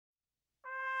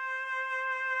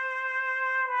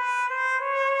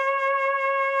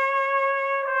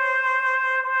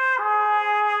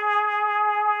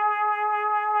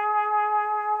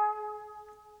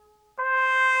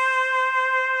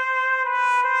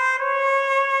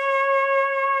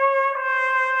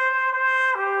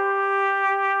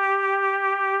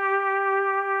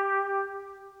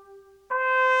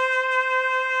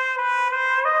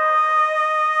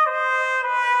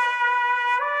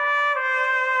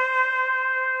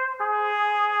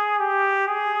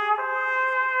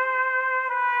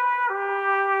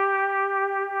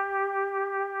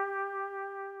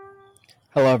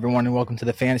Hello, everyone, and welcome to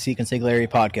the Fantasy Consigliere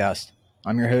Podcast.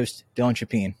 I'm your host, Dylan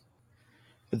Chapin.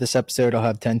 For this episode, I'll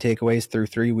have 10 takeaways through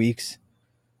 3 weeks,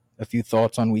 a few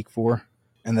thoughts on Week 4,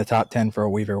 and the top 10 for our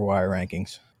waiver wire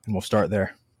rankings. And we'll start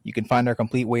there. You can find our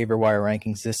complete waiver wire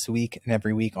rankings this week and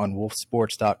every week on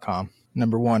wolfsports.com.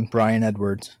 Number 1, Bryan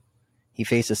Edwards. He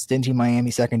faced a stingy Miami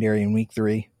secondary in Week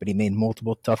 3, but he made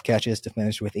multiple tough catches to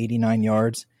finish with 89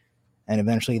 yards, and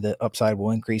eventually the upside will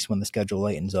increase when the schedule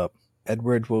lightens up.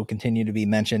 Edwards will continue to be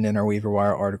mentioned in our waiver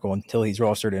wire article until he's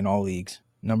rostered in all leagues.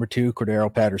 Number 2,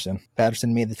 Cordero Patterson.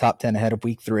 Patterson made the top 10 ahead of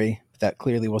Week 3, but that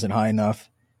clearly wasn't high enough,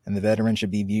 and the veteran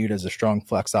should be viewed as a strong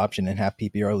flex option in half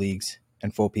PPR leagues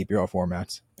and full PPR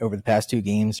formats. Over the past 2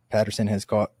 games, Patterson has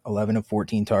caught 11 of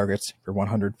 14 targets for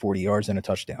 140 yards and a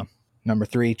touchdown. Number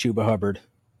 3, Chuba Hubbard.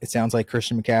 It sounds like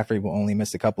Christian McCaffrey will only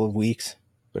miss a couple of weeks,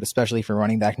 but especially for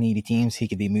running back needy teams, he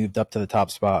could be moved up to the top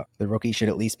spot. The rookie should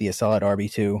at least be a solid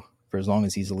RB2 for as long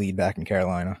as he's a lead back in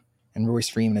Carolina. And Royce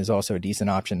Freeman is also a decent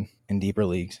option in deeper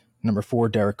leagues. Number 4,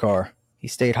 Derek Carr. He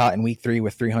stayed hot in Week 3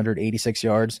 with 386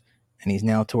 yards, and he's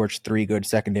now torched 3 good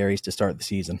secondaries to start the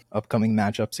season. Upcoming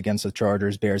matchups against the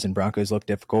Chargers, Bears, and Broncos look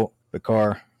difficult, but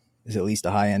Carr is at least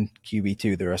a high-end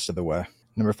QB2 the rest of the way.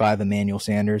 Number 5, Emmanuel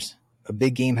Sanders. A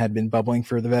big game had been bubbling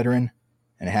for the veteran,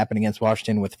 and it happened against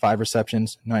Washington with 5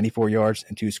 receptions, 94 yards,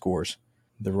 and 2 scores.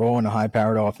 The role in a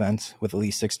high-powered offense with at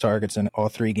least 6 targets in all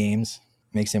 3 games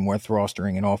makes him worth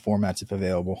rostering in all formats if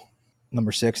available.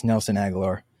 Number 6, Nelson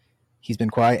Aguilar. He's been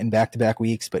quiet in back-to-back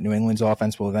weeks, but New England's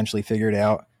offense will eventually figure it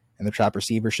out, and the top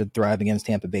receiver should thrive against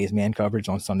Tampa Bay's man coverage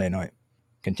on Sunday night.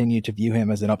 Continue to view him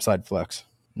as an upside flex.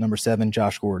 Number 7,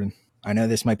 Josh Gordon. I know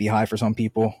this might be high for some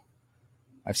people.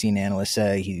 I've seen analysts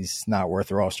say he's not worth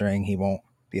rostering. He won't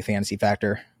be a fantasy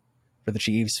factor for the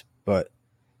Chiefs, but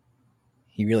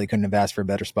he really couldn't have asked for a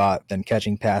better spot than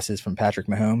catching passes from Patrick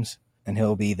Mahomes, and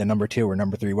he'll be the number 2 or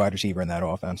number 3 wide receiver in that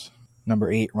offense. Number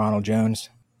 8, Ronald Jones.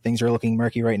 Things are looking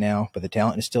murky right now, but the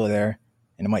talent is still there,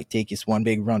 and it might take just one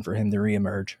big run for him to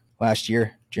reemerge. Last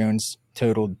year, Jones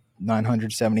totaled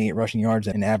 978 rushing yards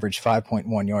and averaged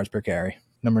 5.1 yards per carry.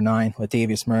 Number 9,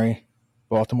 Latavius Murray.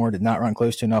 Baltimore did not run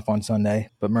close to enough on Sunday,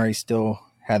 but Murray still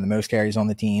had the most carries on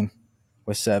the team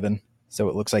with 7, so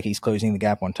it looks like he's closing the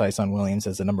gap on Tyson Williams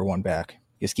as the number 1 back.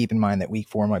 Just keep in mind that Week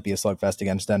 4 might be a slugfest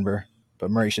against Denver, but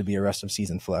Murray should be a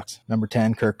rest-of-season flex. Number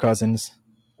 10, Kirk Cousins.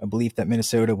 A belief that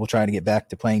Minnesota will try to get back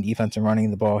to playing defense and running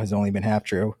the ball has only been half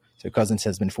true, so Cousins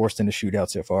has been forced into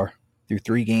shootouts so far. Through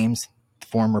 3 games, the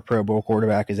former Pro Bowl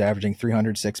quarterback is averaging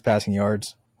 306 passing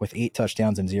yards with 8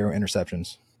 touchdowns and 0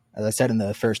 interceptions. As I said in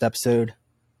the first episode,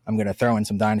 I'm going to throw in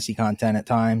some dynasty content at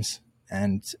times,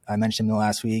 and I mentioned him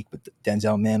last week, but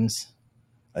Denzel Mims,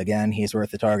 again, he's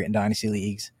worth a target in dynasty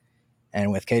leagues.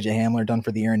 And with KJ Hamler done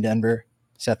for the year in Denver,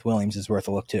 Seth Williams is worth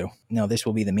a look too. Now, this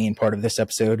will be the main part of this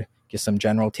episode, just some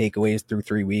general takeaways through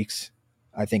 3 weeks.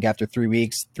 I think after 3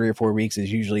 weeks, 3 or 4 weeks is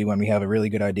usually when we have a really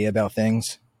good idea about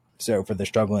things. So for the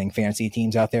struggling fantasy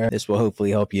teams out there, this will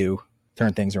hopefully help you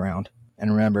turn things around.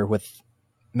 And remember, with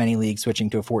many leagues switching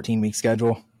to a 14-week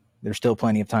schedule, there's still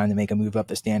plenty of time to make a move up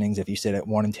the standings if you sit at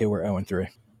 1-2 or 0-3.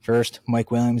 First,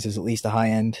 Mike Williams is at least a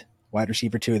high-end wide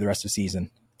receiver 2 the rest of the season.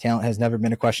 Talent has never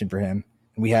been a question for him,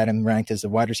 and we had him ranked as the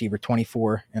wide receiver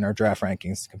 24 in our draft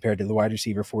rankings compared to the wide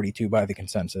receiver 42 by the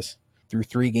consensus. Through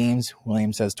 3 games,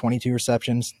 Williams has 22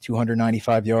 receptions,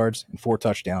 295 yards, and 4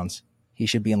 touchdowns. He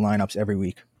should be in lineups every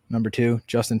week. Number 2,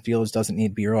 Justin Fields doesn't need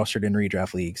to be rostered in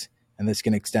redraft leagues, and this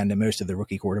can extend to most of the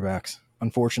rookie quarterbacks.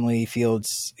 Unfortunately,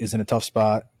 Fields is in a tough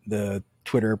spot. The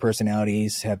Twitter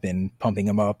personalities have been pumping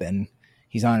him up, and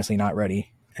he's honestly not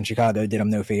ready. And Chicago did him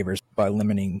no favors by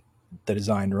limiting the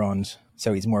designed runs,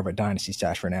 so he's more of a dynasty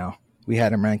stash for now. We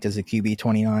had him ranked as a QB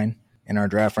 29 in our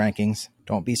draft rankings.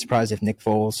 Don't be surprised if Nick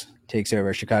Foles takes over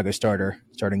as Chicago starter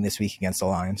starting this week against the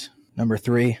Lions. Number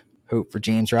 3, hope for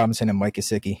James Robinson and Mike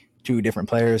Gesicki. 2 different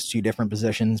players, 2 different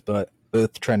positions, but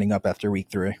both trending up after Week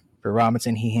 3. For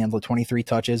Robinson, he handled 23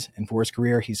 touches, and for his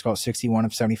career, he's caught 61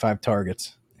 of 75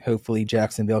 targets. Hopefully,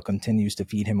 Jacksonville continues to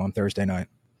feed him on Thursday night.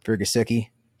 For Gesicki,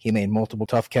 he made multiple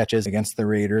tough catches against the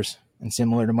Raiders, and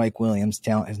similar to Mike Williams,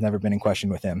 talent has never been in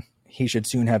question with him. He should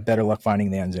soon have better luck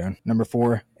finding the end zone. Number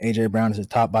 4, A.J. Brown is a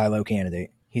top buy low candidate.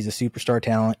 He's a superstar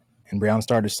talent, and Brown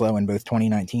started slow in both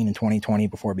 2019 and 2020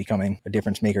 before becoming a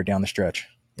difference maker down the stretch.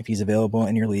 If he's available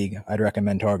in your league, I'd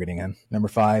recommend targeting him. Number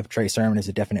 5, Trey Sermon is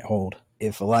a definite hold.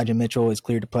 If Elijah Mitchell is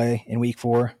cleared to play in Week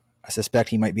 4, I suspect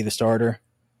he might be the starter,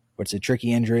 but it's a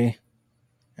tricky injury,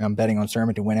 and I'm betting on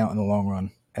Sermon to win out in the long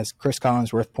run. As Chris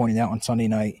Collinsworth pointed out on Sunday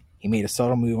night, he made a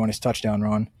subtle move on his touchdown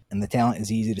run, and the talent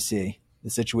is easy to see. The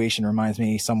situation reminds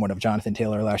me somewhat of Jonathan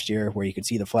Taylor last year, where you could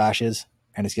see the flashes,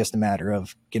 and it's just a matter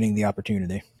of getting the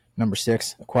opportunity. Number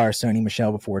 6, acquire Sony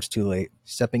Michel before it's too late.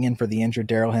 Stepping in for the injured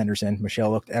Darrell Henderson, Michel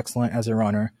looked excellent as a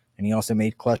runner, and he also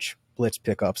made clutch blitz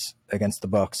pickups against the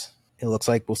Bucs. It looks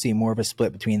like we'll see more of a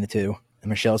split between the two, and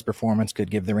Michel's performance could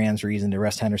give the Rams reason to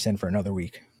rest Henderson for another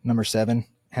week. Number 7,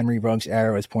 Henry Ruggs'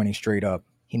 arrow is pointing straight up.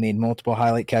 He made multiple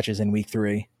highlight catches in Week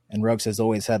 3, and Ruggs has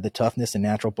always had the toughness and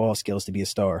natural ball skills to be a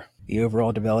star. The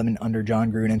overall development under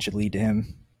John Gruden should lead to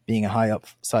him being a high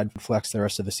upside flex the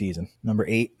rest of the season. Number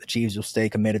 8, the Chiefs will stay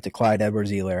committed to Clyde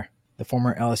Edwards-Helaire. The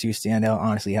former LSU standout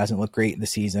honestly hasn't looked great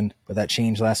this season, but that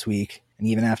changed last week, and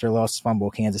even after a lost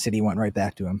fumble, Kansas City went right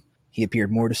back to him. He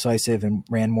appeared more decisive and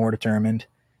ran more determined,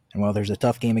 and while there's a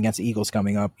tough game against the Eagles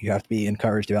coming up, you have to be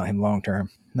encouraged about him long term.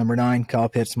 Number 9, Kyle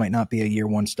Pitts might not be a year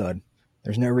one stud.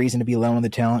 There's no reason to be low on the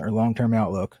talent or long-term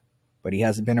outlook, but he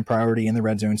hasn't been a priority in the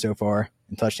red zone so far,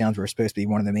 and touchdowns were supposed to be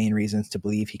one of the main reasons to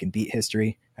believe he can beat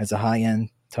history as a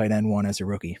high-end tight end one as a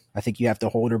rookie. I think you have to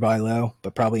hold or buy low,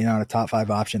 but probably not a top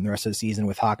 5 option the rest of the season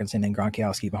with Hawkinson and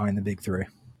Gronkowski behind the big 3.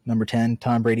 Number 10,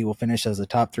 Tom Brady will finish as a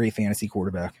top 3 fantasy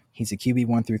quarterback. He's a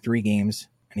QB1 through 3 games,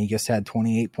 and he just had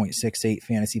 28.68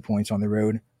 fantasy points on the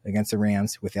road against the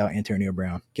Rams without Antonio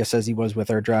Brown. Just as he was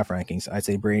with our draft rankings, I'd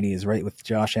say Brady is right with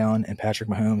Josh Allen and Patrick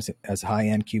Mahomes as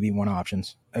high-end QB1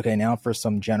 options. Okay, now for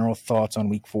some general thoughts on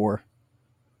Week 4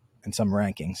 and some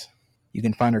rankings. You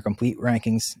can find our complete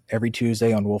rankings every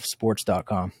Tuesday on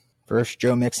wolfsports.com. First,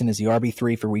 Joe Mixon is the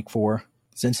RB3 for Week 4.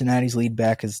 Cincinnati's lead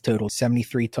back has totaled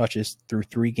 73 touches through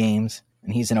 3 games,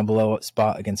 and he's in a blowout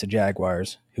spot against the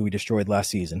Jaguars, who we destroyed last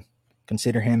season.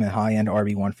 Consider him a high-end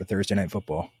RB1 for Thursday Night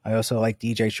Football. I also like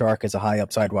DJ Chark as a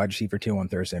high-upside wide receiver 2 on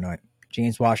Thursday night.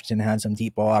 James Washington had some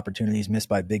deep ball opportunities missed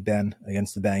by Big Ben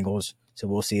against the Bengals, so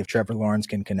we'll see if Trevor Lawrence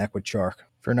can connect with Chark.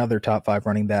 For another top 5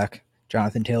 running back,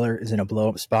 Jonathan Taylor is in a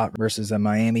blow-up spot versus a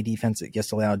Miami defense that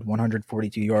just allowed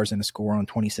 142 yards and a score on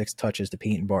 26 touches to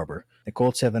Peyton Barber. The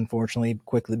Colts have unfortunately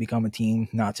quickly become a team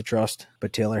not to trust,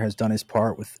 but Taylor has done his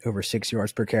part with over 6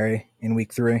 yards per carry in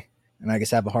Week 3. And I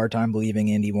just have a hard time believing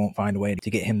Indy won't find a way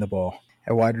to get him the ball.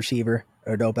 At wide receiver,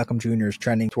 Odell Beckham Jr. is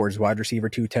trending towards wide receiver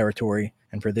 2 territory,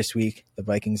 and for this week, the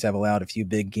Vikings have allowed a few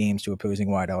big games to opposing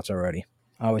wideouts already.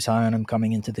 I was high on him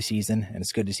coming into the season, and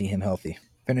it's good to see him healthy.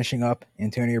 Finishing up,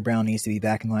 Antonio Brown needs to be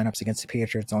back in lineups against the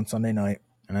Patriots on Sunday night,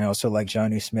 and I also like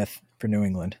Jonnu Smith for New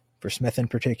England. For Smith in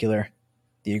particular,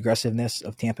 the aggressiveness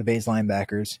of Tampa Bay's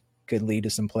linebackers could lead to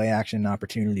some play action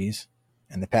opportunities,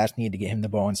 and the Pats need to get him the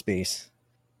ball in space.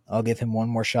 I'll give him one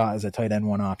more shot as a tight end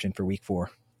 1 option for Week 4.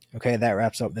 Okay, that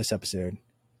wraps up this episode.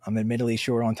 I'm admittedly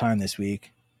short on time this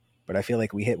week, but I feel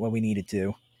like we hit what we needed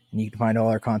to, and you can find all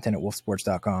our content at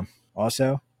wolfsports.com.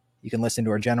 Also, you can listen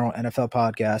to our general NFL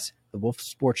podcast, The Wolf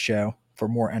Sports Show, for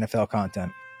more NFL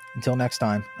content. Until next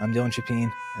time, I'm Dylan Chapin,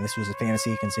 and this was the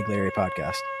Fantasy Consigliere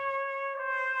Podcast.